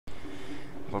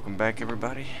Welcome back,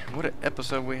 everybody. What an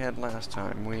episode we had last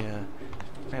time. We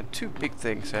had two big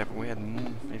things happen. We had,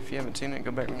 if you haven't seen it,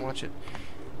 go back and watch it.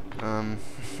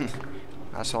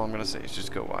 That's all I'm gonna say is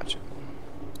just go watch it.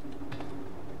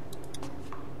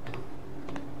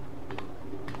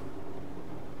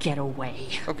 Get away.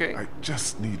 Okay. I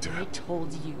just need to... I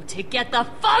told you to get the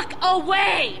fuck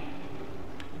away!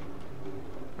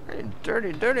 Hey,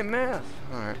 dirty, dirty math.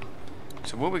 Alright.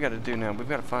 So what we gotta do now, we've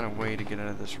gotta find a way to get out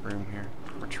of this room here.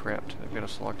 We're trapped. They've got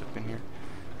us locked up in here.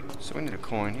 So we need a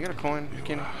coin. You got a coin,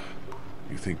 Kenny?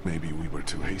 You think maybe we were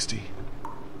too hasty?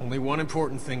 Only one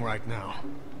important thing right now.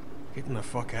 Getting the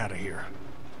fuck out of here.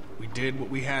 We did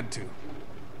what we had to.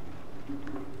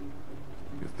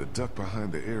 If the duct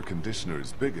behind the air conditioner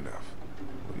is big enough,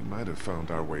 we might have found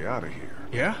our way out of here.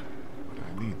 Yeah? But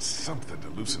I need something to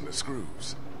loosen the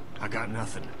screws. I got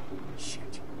nothing.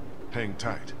 Shit. Hang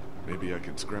tight. Maybe I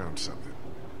can scrounge something.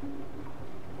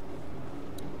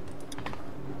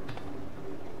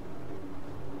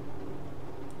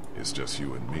 It's just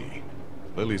you and me.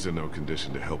 Lily's in no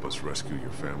condition to help us rescue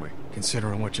your family.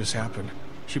 Considering what just happened,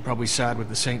 she'd probably side with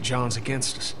the St. John's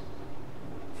against us.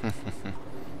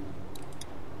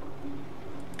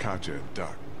 Katja and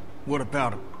Duck. What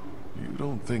about him? You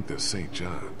don't think the St.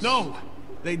 John's... No!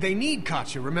 They need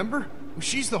Katja, remember?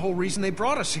 She's the whole reason they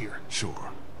brought us here. Sure.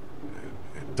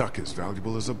 And Duck is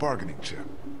valuable as a bargaining chip.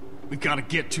 We gotta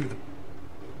get to them.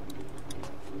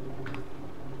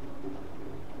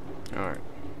 Alright.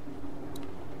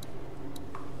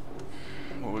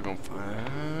 What we gonna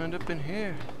find up in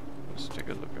here? Let's take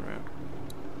a look around.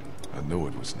 I know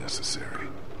it was necessary,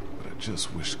 but I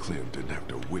just wish Clem didn't have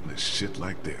to witness shit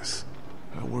like this.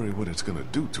 I worry what it's gonna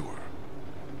do to her.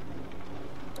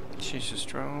 She's a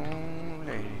strong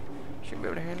lady. She'll be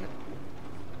able to handle it.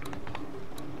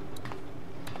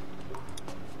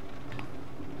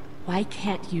 Why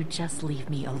can't you just leave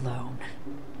me alone?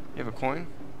 You have a coin?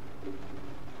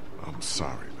 I'm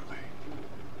sorry, Lily.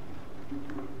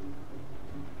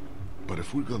 But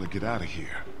if we're gonna get out of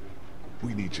here,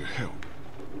 we need your help.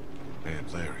 And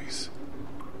Larry's.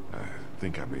 I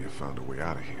think I may have found a way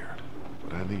out of here,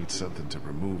 but I need something to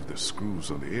remove the screws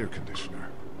on the air conditioner.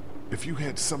 If you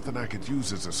had something I could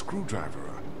use as a screwdriver,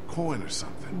 a coin or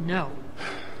something. No.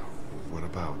 What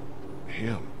about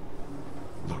him?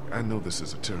 Look, I know this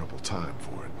is a terrible time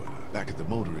for it, but back at the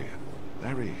motor inn,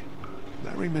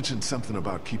 Larry mentioned something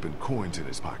about keeping coins in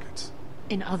his pockets.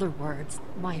 In other words,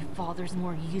 my father's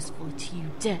more useful to you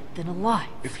dead than alive.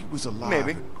 If he was alive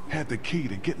Maybe. and had the key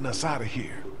to getting us out of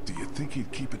here, do you think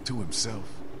he'd keep it to himself?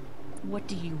 What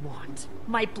do you want?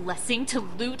 My blessing to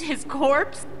loot his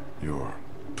corpse? Your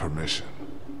permission.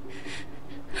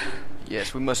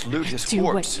 Yes, we must loot his Do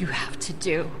corpse. what you have to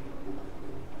do.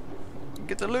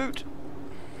 Get the loot.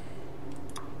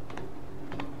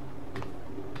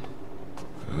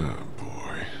 Oh,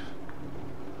 boy.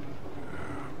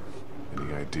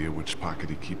 Any idea which pocket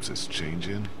he keeps his change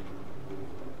in?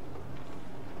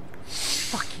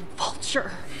 Fucking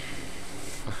vulture.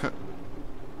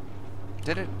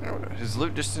 Did it? I don't know. His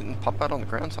loot just didn't pop out on the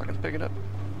ground so I can pick it up.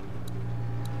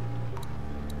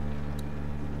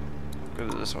 Go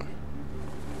to this one.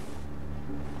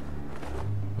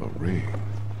 A ring.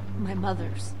 My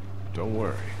mother's. Don't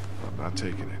worry. I'm not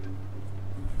taking it.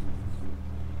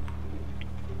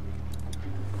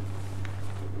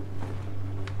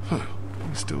 Huh.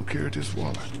 He still carried his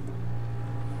wallet.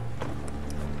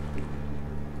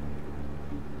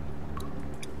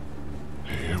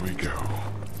 Here we go.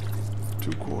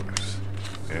 2 quarters.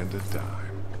 And a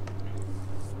dime.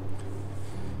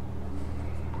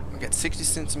 I got 60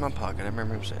 cents in my pocket. I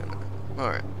remember him saying that.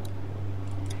 Alright.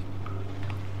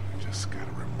 Just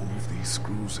gotta remove these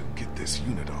screws and get this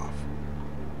unit off.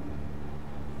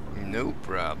 No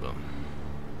problem.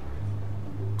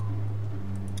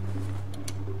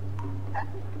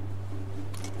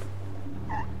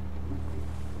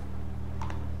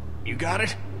 You got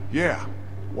it? Yeah.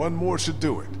 One more should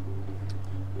do it.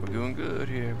 We're doing good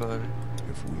here, buddy.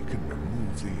 If we can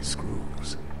remove these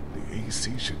screws, the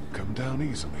AC should come down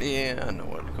easily. Yeah, I know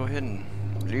what. Go ahead and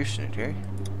loosen it here.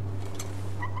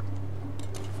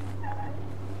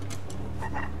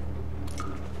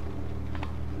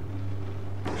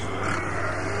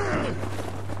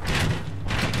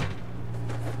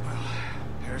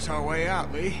 There's our way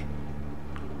out, Lee.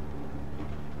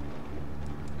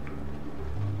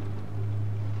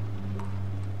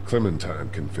 Clementine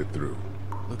can fit through.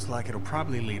 Looks like it'll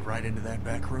probably lead right into that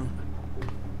back room.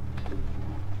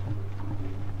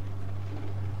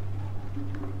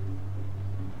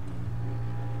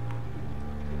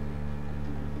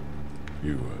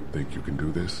 You think you can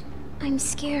do this? I'm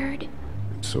scared.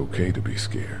 It's okay to be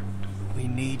scared. We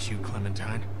need you,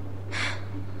 Clementine.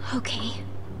 Okay.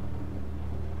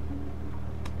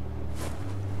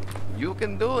 You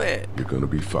can do it. You're gonna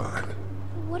be fine.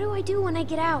 What do I do when I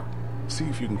get out? See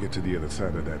if you can get to the other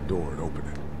side of that door and open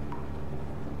it.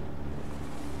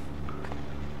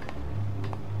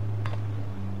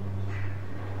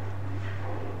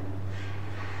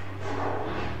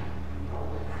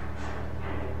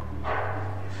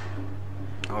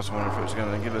 I was wondering if it was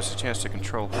going to give us a chance to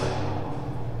control it.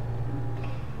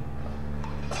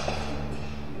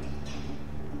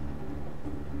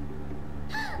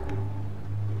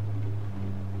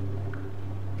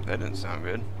 That didn't sound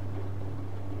good.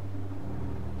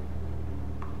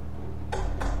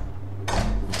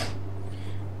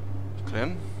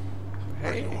 Clem?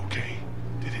 Are Hey. you okay?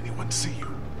 Did anyone see you?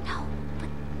 No, but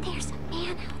there's a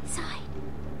man outside.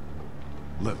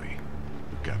 Lily,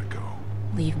 we gotta go.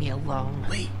 Leave me alone.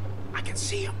 Lee, I can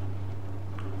see him.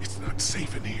 It's not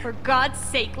safe in For here. God's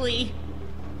sake, Lee.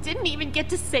 Didn't even get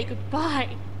to say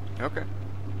goodbye. Okay.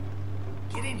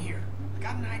 Get in here. I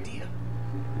got an idea.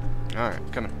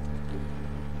 Alright, coming.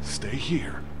 Stay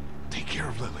here. Take care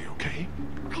of Lily, okay?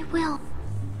 I will.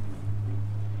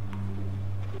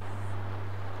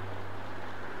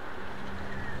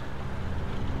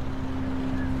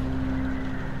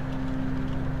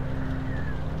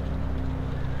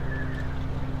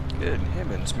 Good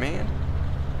heavens, man.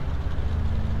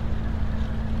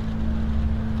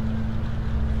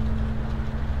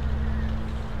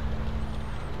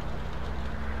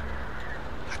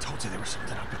 I told you there was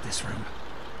something up at this room.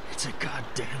 It's a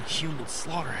goddamn human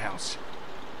slaughterhouse.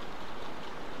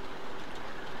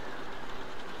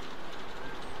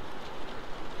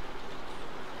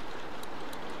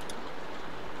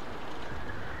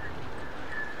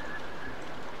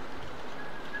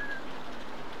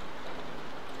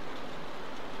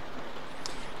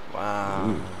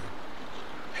 Wow.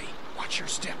 Hey, watch your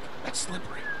step. That's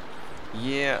slippery.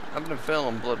 Yeah, I've been fell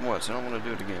on blood once. I don't want to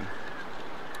do it again.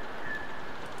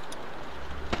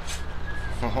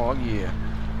 Oh, yeah.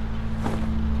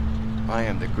 I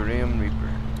am the Grim Reaper.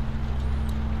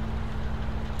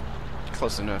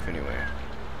 Close enough, anyway.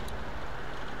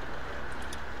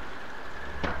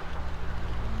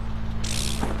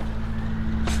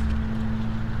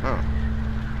 Huh.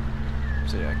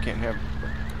 See, I can't have...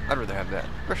 I'd rather have that.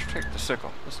 Let's take the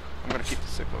sickle. I'm gonna keep the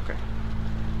sickle, okay.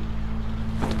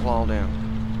 Put the claw down.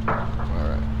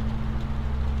 Alright.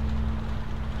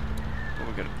 Well,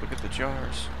 we gotta look at the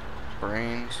jars.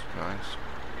 Brains. Nice.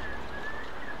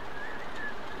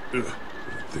 Ugh,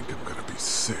 I think I'm gonna be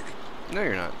sick. No,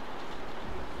 you're not.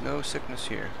 No sickness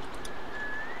here.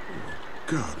 Oh,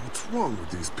 God, what's wrong with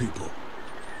these people?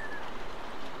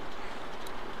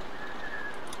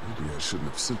 Maybe I shouldn't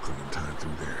have sent Clementine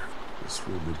through there. This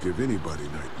room would give anybody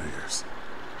nightmares.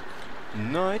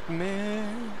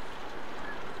 Nightmare.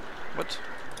 What?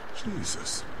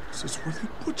 Jesus, this is where they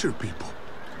butcher people.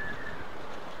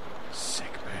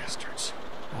 Sick bastards.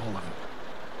 All of them.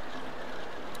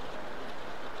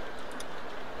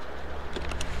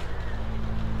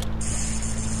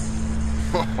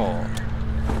 Oh.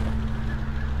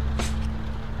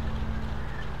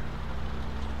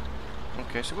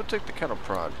 Okay, so we'll take the cattle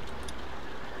prod.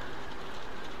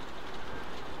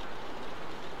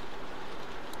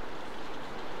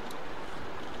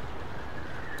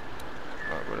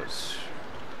 Alright, what else?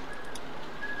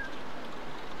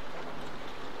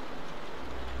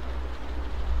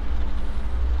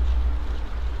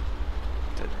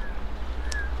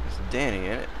 It's Danny,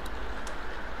 ain't it?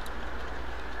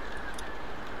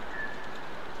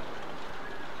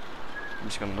 I'm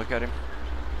just gonna look at him.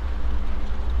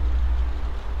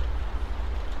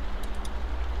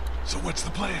 So what's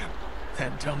the plan?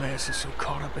 That dumbass is so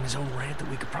caught up in his own rant that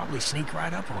we could probably sneak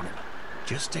right up on him.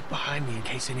 Just stick behind me in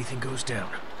case anything goes down.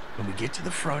 When we get to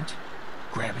the front,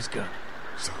 grab his gun.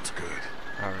 Sounds good.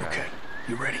 Alright. Okay,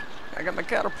 you ready? I got my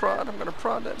cattle prod. I'm gonna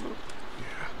prod that boot.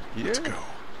 Yeah, let's Yeah. go.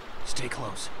 Stay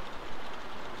close.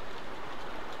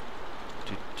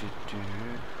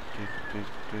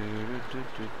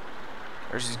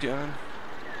 There's his gun.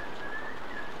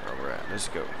 Alright, let's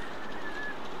go.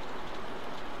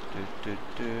 Oh,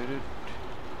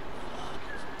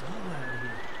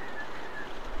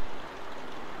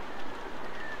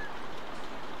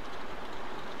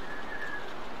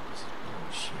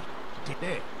 shit.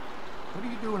 Hey, what are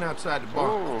you doing outside the bar?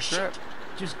 Oh, crap.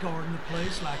 Just guarding the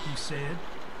place like you said.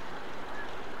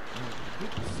 We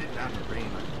can sit down in the rain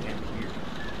like a damn weird.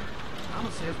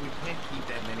 Mama says we can't keep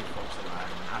that many folks alive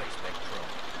and not expect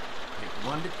trouble. Pick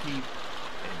one to keep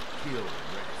and kill the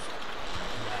rest.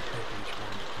 I pick each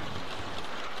one to keep.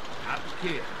 Not the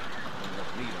kid.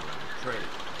 Enough meat on the trade.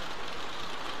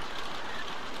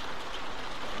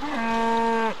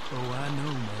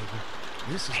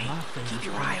 This is my favorite keep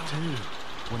your eye part, on him. too.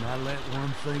 When I let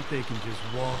one think they can just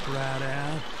walk right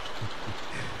out,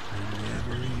 and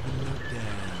never even look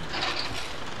down.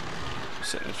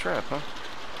 Setting a trap, huh?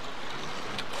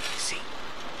 See?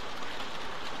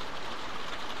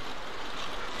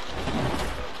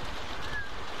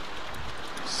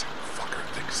 Some fucker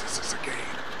thinks this is a game.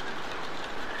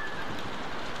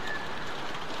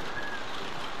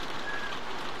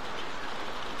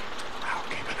 I'll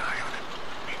keep an eye on him.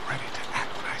 Be ready to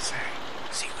act when I say.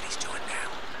 See what he's doing now.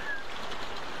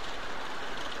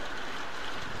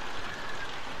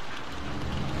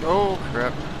 Oh,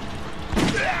 crap.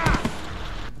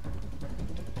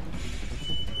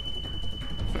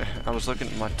 I was looking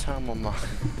at my time on my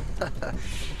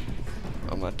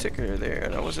on my ticker there,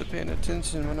 and I wasn't paying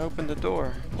attention when I opened the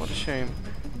door. What a shame.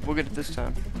 We'll get it this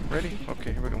time. Ready?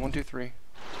 Okay, here we go. 1, 2, 3.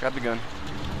 Grab the gun.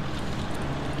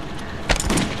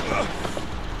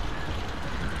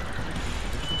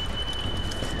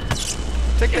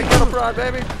 Take that cattle prod,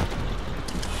 baby.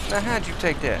 Now, how'd you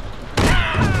take that?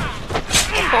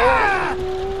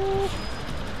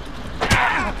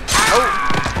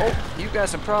 Oh, you got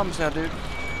some problems now, dude.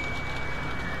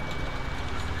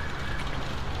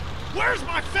 Where's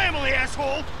my family,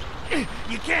 asshole?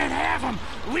 You can't have them.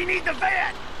 We need the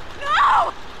vet.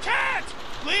 No! Can't!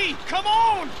 Lee, come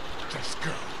on! Just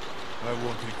go. I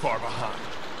won't be far behind.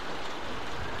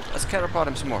 Let's catapult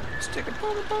him some more. Stick it,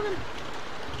 poke him.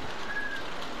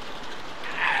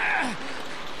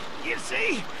 You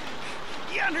see?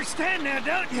 You understand now,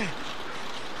 don't you?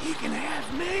 You can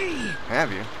have me.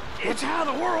 Have you? It's how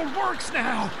the world works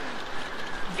now.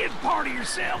 Give part of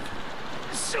yourself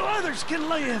so others can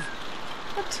live.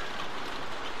 What?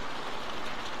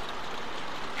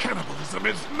 Cannibalism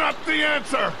is not the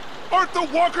answer! Aren't the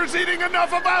walkers eating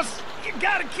enough of us? You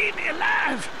gotta keep me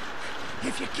alive.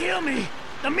 If you kill me,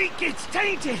 the meat gets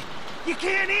tainted. You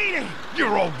can't eat it.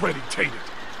 You're already tainted.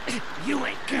 You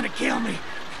ain't gonna kill me.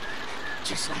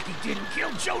 Just like you didn't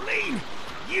kill Jolene.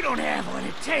 You don't have what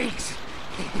it takes.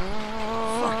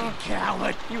 Fucking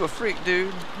coward. You a freak,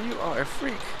 dude. You are a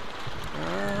freak.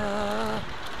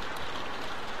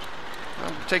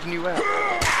 I'm taking you out.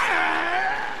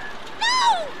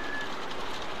 No!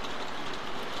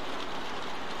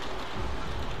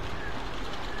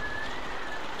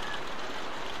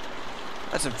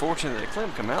 That's unfortunate that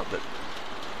Clem come out, but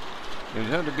it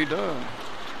had to be done.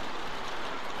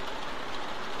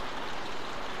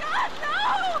 God,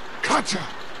 no! Gotcha!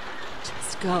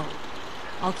 Just go.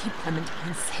 I'll keep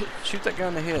Clementine safe. Shoot that guy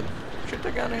in the head. Shoot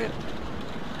that guy in the head.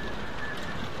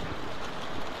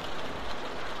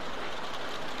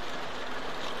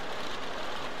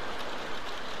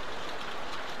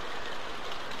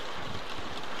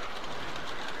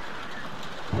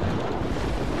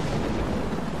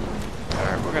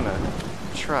 Alright, we're gonna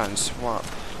try and swap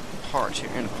parts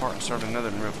here in the part and start another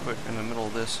one real quick in the middle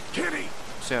of this. Kitty!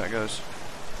 See how it goes.